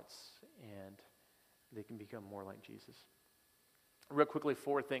their hearts, and they can become more like Jesus. Real quickly,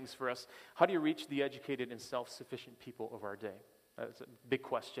 4 things for us. How do you reach the educated and self-sufficient people of our day? That's a big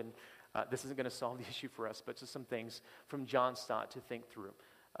question. This isn't going to solve the issue for us, but just some things from John Stott to think through.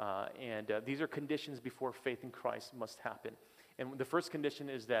 These are conditions before faith in Christ must happen. And the first condition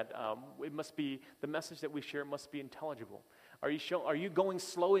is that it must be, the message that we share must be intelligible. Are you going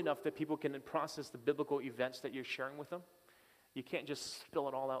slow enough that people can process the biblical events that you're sharing with them? You can't just spill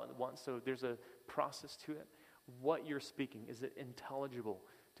it all out at once, so there's a process to it. What you're speaking, is it intelligible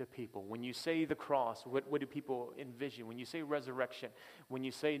to people? When you say the cross, what do people envision? When you say resurrection, when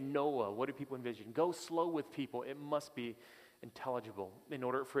you say Noah, what do people envision? Go slow with people. It must be intelligible in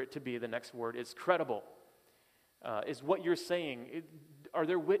order for it to be, the next word is credible. Is what you're saying, are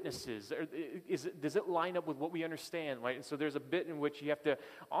there witnesses? Does it line up with what we understand, right? And so there's a bit in which you have to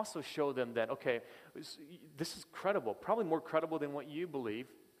also show them that, okay, this is credible, probably more credible than what you believe,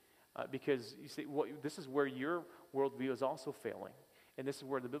 because you see, this is where your worldview is also failing, and this is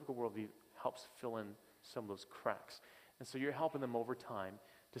where the biblical worldview helps fill in some of those cracks. And so you're helping them over time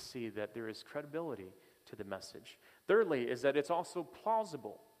to see that there is credibility to the message. Thirdly, is that it's also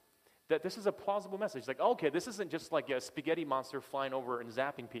plausible. That this is a plausible message. Like, okay, this isn't just like a spaghetti monster flying over and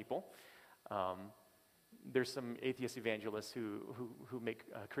zapping people. There's some atheist evangelists who make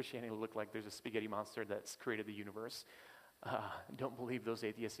Christianity look like there's a spaghetti monster that's created the universe. Don't believe those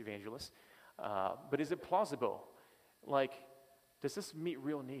atheist evangelists. But is it plausible? Like, does this meet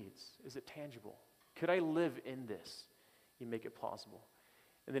real needs? Is it tangible? Could I live in this? You make it plausible.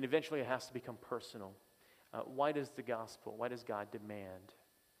 And then eventually it has to become personal. Why does God demand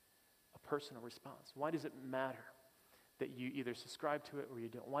a personal response? Why does it matter that you either subscribe to it or you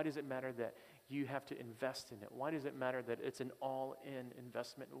don't? Why does it matter that you have to invest in it? Why does it matter that it's an all-in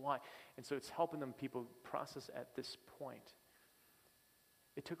investment? Why? And so it's helping them people process at this point.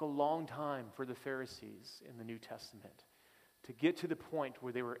 It took a long time for the Pharisees in the New Testament to get to the point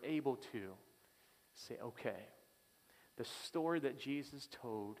where they were able to say, okay, the story that Jesus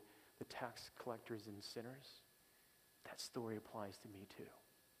told the tax collectors and sinners, that story applies to me too.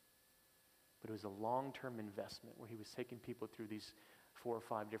 But it was a long-term investment where he was taking people through these 4 or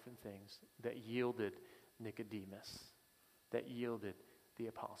 5 different things that yielded Nicodemus, that yielded the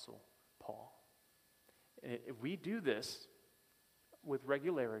Apostle Paul. And if we do this with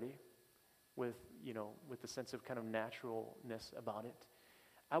regularity, with the sense of kind of naturalness about it,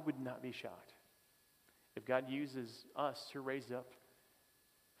 I would not be shocked if God uses us to raise up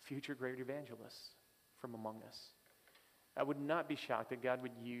future great evangelists from among us. I would not be shocked that God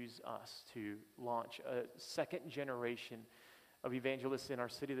would use us to launch a second generation of evangelists in our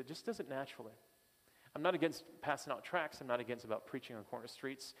city that just does it naturally. I'm not against passing out tracts. I'm not against about preaching on corner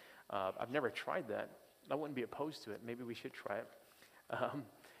streets. I've never tried that. I wouldn't be opposed to it. Maybe we should try it.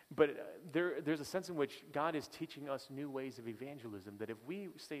 But there's a sense in which God is teaching us new ways of evangelism, that if we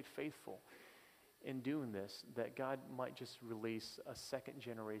stayed faithful in doing this, that God might just release a second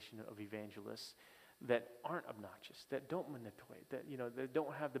generation of evangelists that aren't obnoxious, that don't manipulate, that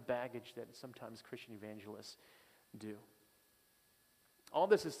don't have the baggage that sometimes Christian evangelists do. All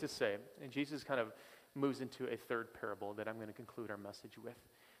this is to say, and Jesus kind of moves into a third parable that I'm going to conclude our message with.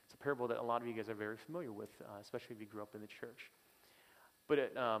 It's a parable that a lot of you guys are very familiar with, especially if you grew up in the church. But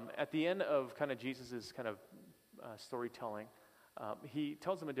at the end of kind of Jesus' kind of storytelling, he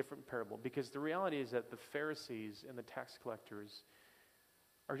tells them a different parable, because the reality is that the Pharisees and the tax collectors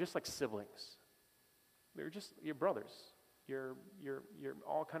are just like siblings. They're just your brothers. You're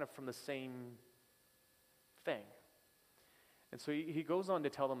all kind of from the same thing. And so he goes on to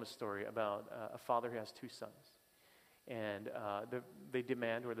tell them a story about a father who has 2 sons. And they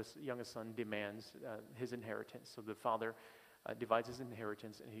demand, or this youngest son demands his inheritance. So the father divides his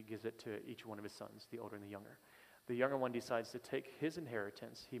inheritance, and he gives it to each one of his sons, the older and the younger. The younger one decides to take his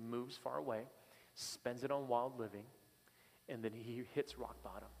inheritance. He moves far away, spends it on wild living, and then he hits rock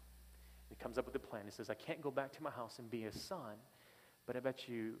bottom. He comes up with a plan. He says, I can't go back to my house and be a son, but I bet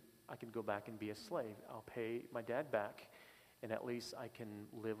you I can go back and be a slave. I'll pay my dad back, and at least I can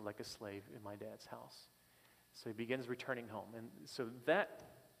live like a slave in my dad's house. So he begins returning home. And so that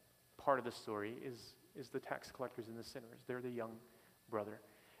part of the story is the tax collectors and the sinners. They're the young brother.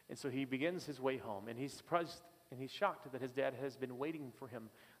 And so he begins his way home, and he's surprised and he's shocked that his dad has been waiting for him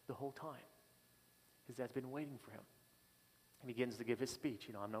the whole time. His dad's been waiting for him. He begins to give his speech.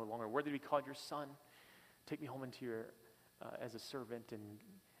 I'm no longer worthy to be called your son. Take me home into your, as a servant.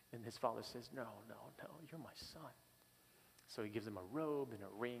 And his father says, no, you're my son. So he gives him a robe and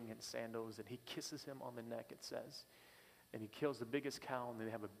a ring and sandals, and he kisses him on the neck, it says. And he kills the biggest cow, and they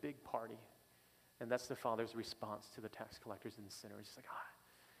have a big party. And that's the father's response to the tax collectors and the sinners. He's like,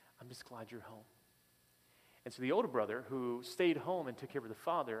 I'm just glad you're home. And so the older brother, who stayed home and took care of the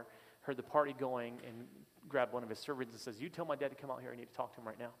father, heard the party going and grabbed one of his servants and says, you tell my dad to come out here. I need to talk to him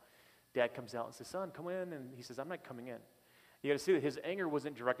right now. Dad comes out and says, son, come in. And he says, I'm not coming in. You got to see that his anger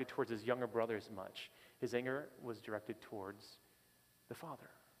wasn't directed towards his younger brother as much. His anger was directed towards the father.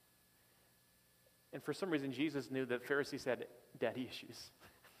 And for some reason, Jesus knew that Pharisees had daddy issues.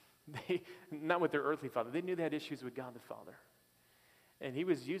 Not with their earthly father. They knew they had issues with God the Father. And he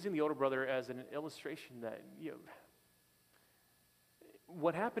was using the older brother as an illustration that,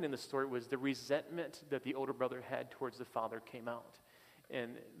 what happened in the story was the resentment that the older brother had towards the father came out.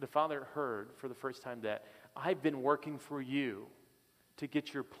 And the father heard for the first time that I've been working for you to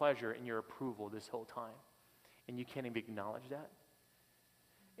get your pleasure and your approval this whole time. And you can't even acknowledge that.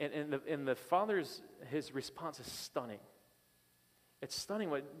 And the father's, his response is stunning. It's stunning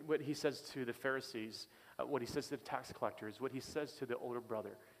what he says to the Pharisees, what he says to the tax collectors, what he says to the older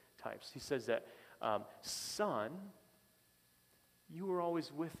brother types. He says that, son, you were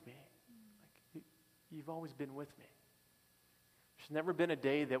always with me. Like, you've always been with me. There's never been a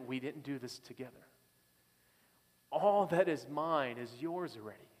day that we didn't do this together. All that is mine is yours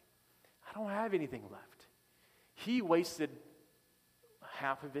already. I don't have anything left. He wasted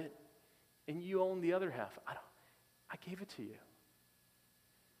half of it, and you own the other half. I gave it to you.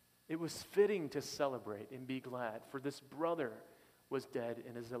 It was fitting to celebrate and be glad, for this brother was dead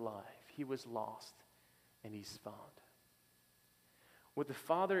and is alive. He was lost, and he's found. What the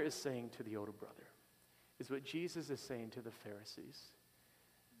father is saying to the older brother is what Jesus is saying to the Pharisees,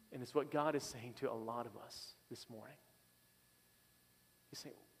 and it's what God is saying to a lot of us this morning. He's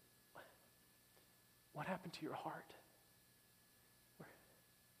saying, what happened to your heart?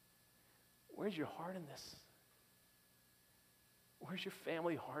 Where's your heart in this? Where's your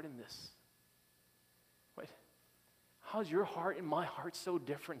family heart in this? What? How's your heart and my heart so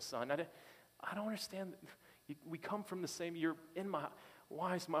different, son? I don't understand. We come from the same, you're in my,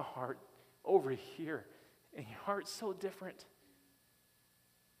 why is my heart over here? And your heart's so different.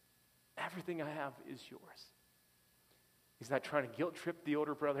 Everything I have is yours. He's not trying to guilt trip the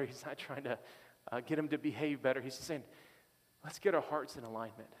older brother. He's not trying to get him to behave better. He's just saying, let's get our hearts in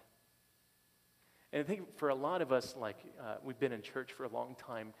alignment. And I think for a lot of us, we've been in church for a long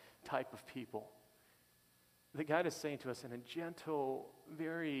time type of people, that God is saying to us in a gentle,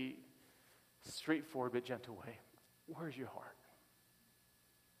 very straightforward but gentle way, where's your heart?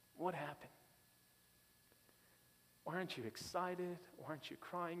 What happened? Why aren't you excited? Why aren't you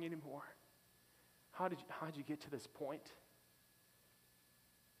crying anymore? How did you get to this point?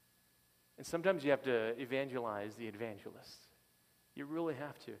 And sometimes you have to evangelize the evangelist. You really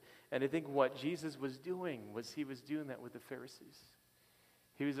have to. And I think what Jesus was doing was he was doing that with the Pharisees.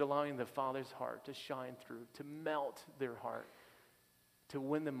 He was allowing the Father's heart to shine through, to melt their heart, to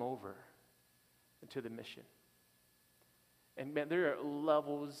win them over to the mission. And man, there are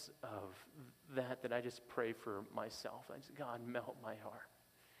levels of that I just pray for myself. I just, God, melt my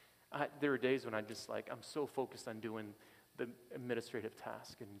heart. There are days when I'm so focused on doing the administrative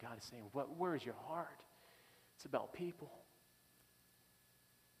task, and God is saying, where is your heart? It's about people.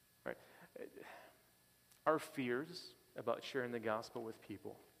 Right? Our fears about sharing the gospel with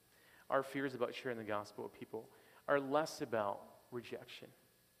people, our fears about sharing the gospel with people are less about rejection.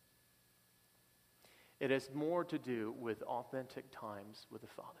 It has more to do with authentic times with the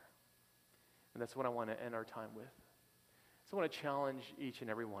Father. And that's what I want to end our time with. So I want to challenge each and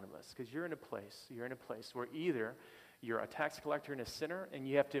every one of us, because you're in a place where either you're a tax collector and a sinner, and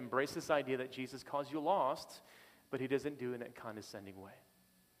you have to embrace this idea that Jesus calls you lost, but he doesn't do it in a condescending way.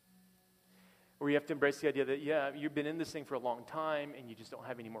 Or you have to embrace the idea that, you've been in this thing for a long time, and you just don't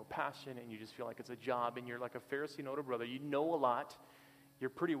have any more passion, and you just feel like it's a job, and you're like a Pharisee and older brother. You know a lot. You're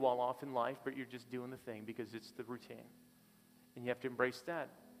pretty well off in life, but you're just doing the thing because it's the routine. And you have to embrace that.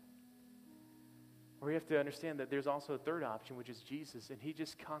 Or you have to understand that there's also a third option, which is Jesus, and he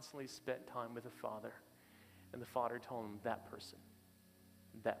just constantly spent time with the Father. And the Father told him, that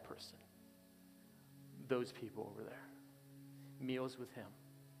person, those people over there, meals with him.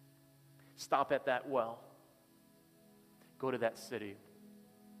 Stop at that well. go to that city,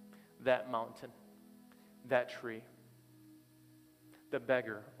 that mountain, that tree, the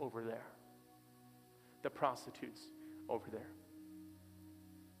beggar over there, the prostitutes over there,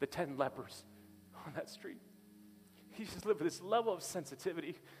 the 10 lepers on that street. He just lived with this level of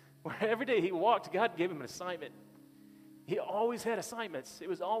sensitivity where every day he walked, God gave him an assignment. He always had assignments. It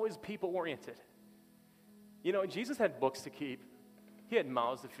was always people-oriented. You know, Jesus had books to keep. He had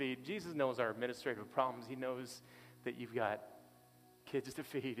mouths to feed. Jesus knows our administrative problems. He knows that you've got kids to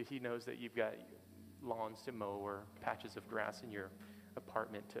feed. He knows that you've got lawns to mow or patches of grass in your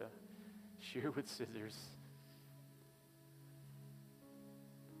apartment to shear with scissors.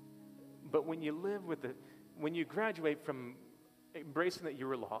 But when you live with when you graduate from embracing that you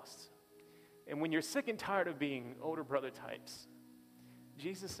were lost, and when you're sick and tired of being older brother types,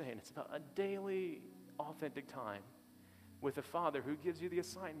 Jesus is saying it's about a daily, authentic time with a Father who gives you the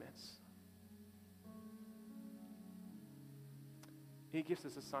assignments. He gives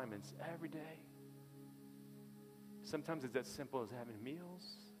us assignments every day. Sometimes it's as simple as having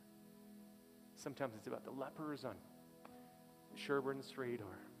meals. Sometimes it's about the lepers on Sherburne Street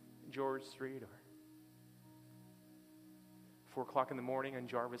or George Street or 4 o'clock in the morning on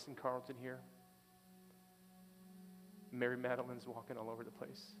Jarvis and Carlton here. Mary Madeline's walking all over the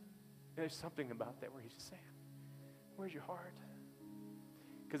place. And there's something about that where he's just saying, where's your heart?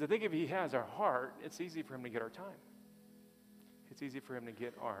 Because I think if he has our heart, it's easy for him to get our time. It's easy for him to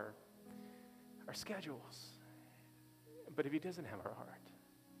get our schedules. But if he doesn't have our heart,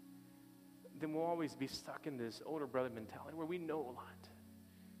 then we'll always be stuck in this older brother mentality where we know a lot.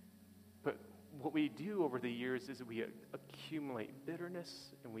 But what we do over the years is we accumulate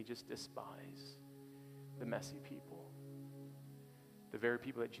bitterness and we just despise the messy people, the very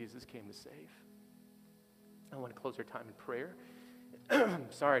people that Jesus came to save. I want to close our time in prayer.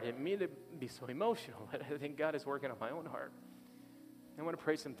 Sorry, I didn't mean to be so emotional, but I think God is working on my own heart. I want to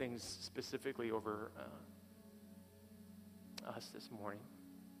pray some things specifically over us this morning.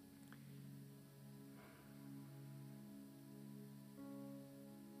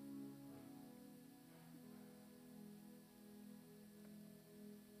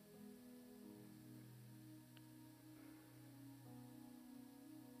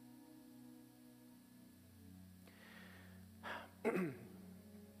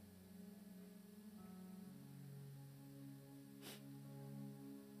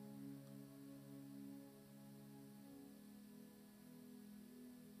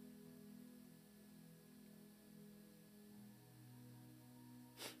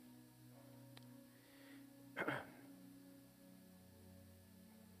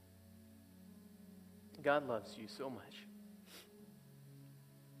 God loves you so much.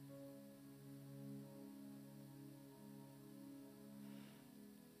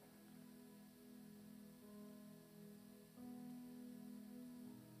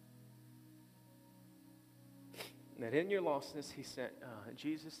 That in your lostness, he sent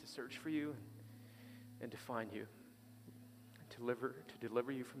Jesus to search for you and to find you, to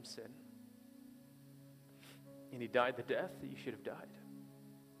deliver you from sin. And he died the death that you should have died,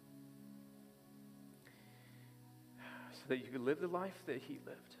 so that you could live the life that he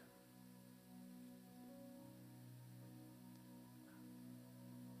lived.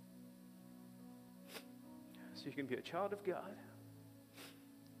 So you can be a child of God.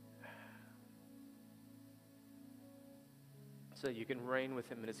 So you can reign with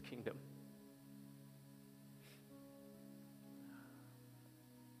him in his kingdom.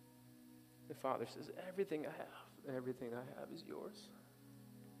 The Father says, everything I have is yours.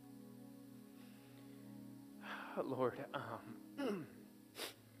 Lord,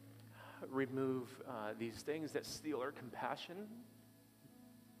 remove these things that steal our compassion.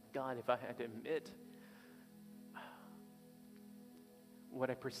 God, if I had to admit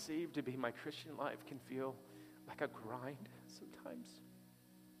what I perceive to be my Christian life can feel like a grind sometimes.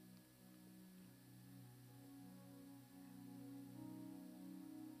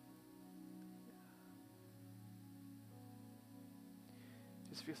 It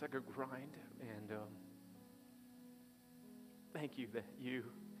just feels like a grind, and thank you that you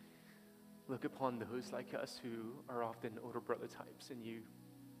look upon those like us who are often older brother types, and you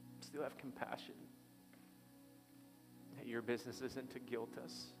still have compassion. That your business isn't to guilt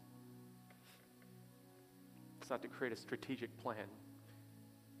us. It's not to create a strategic plan.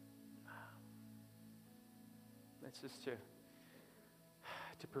 It's just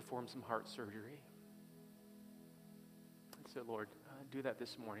to perform some heart surgery. And so, Lord, do that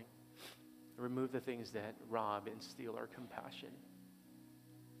this morning. Remove the things that rob and steal our compassion.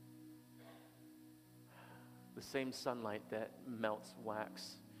 The same sunlight that melts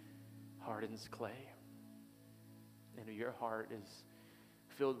wax hardens clay. and your heart is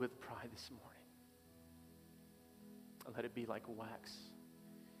filled with pride this morning, let it be like wax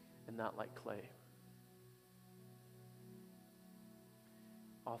and not like clay.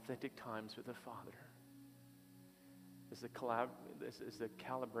 Authentic times with the Father is the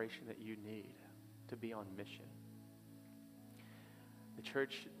calibration that you need to be on mission. The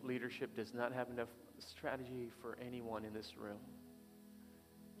church leadership does not have enough strategy for anyone in this room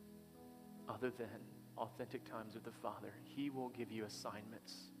other than authentic times with the Father. He will give you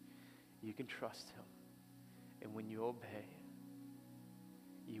assignments. You can trust him. And when you obey,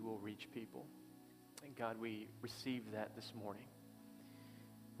 you will reach people. And God, we receive that this morning.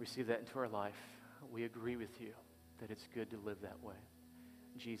 Receive that into our life. We agree with you that it's good to live that way.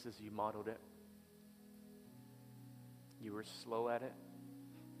 Jesus, you modeled it. You were slow at it.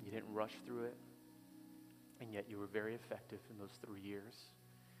 You didn't rush through it. And yet you were very effective in those 3 years.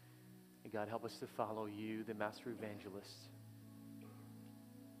 And God, help us to follow you, the master evangelist.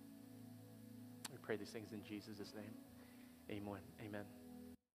 We pray these things in Jesus' name. Amen. Amen.